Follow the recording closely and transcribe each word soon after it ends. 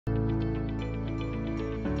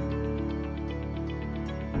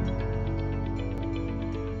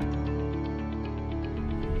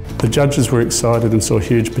The judges were excited and saw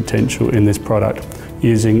huge potential in this product.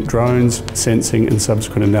 Using drones, sensing and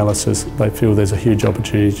subsequent analysis, they feel there's a huge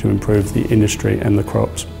opportunity to improve the industry and the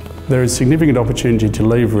crops. There is significant opportunity to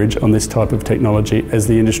leverage on this type of technology as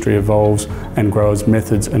the industry evolves and growers'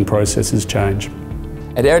 methods and processes change.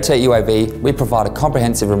 At Aerotate UAV, we provide a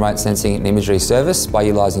comprehensive remote sensing and imagery service by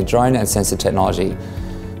utilising drone and sensor technology.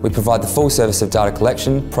 We provide the full service of data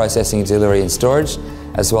collection, processing, delivery and storage,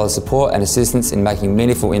 as well as support and assistance in making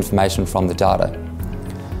meaningful information from the data.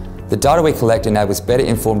 The data we collect enables better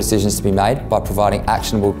informed decisions to be made by providing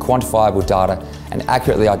actionable, quantifiable data and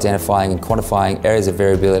accurately identifying and quantifying areas of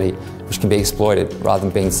variability which can be exploited rather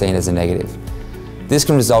than being seen as a negative. This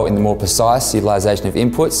can result in the more precise utilisation of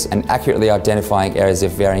inputs and accurately identifying areas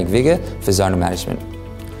of varying vigour for zonal management.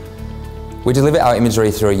 We deliver our imagery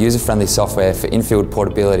through a user-friendly software for in-field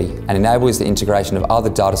portability and enables the integration of other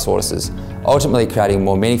data sources, ultimately creating a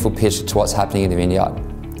more meaningful picture to what's happening in the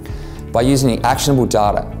vineyard. By using actionable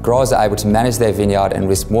data, growers are able to manage their vineyard and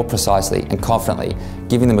risk more precisely and confidently,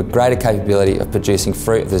 giving them a greater capability of producing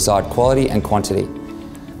fruit of desired quality and quantity.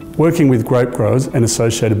 Working with grape growers and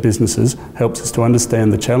associated businesses helps us to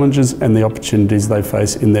understand the challenges and the opportunities they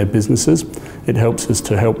face in their businesses. It helps us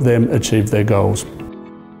to help them achieve their goals.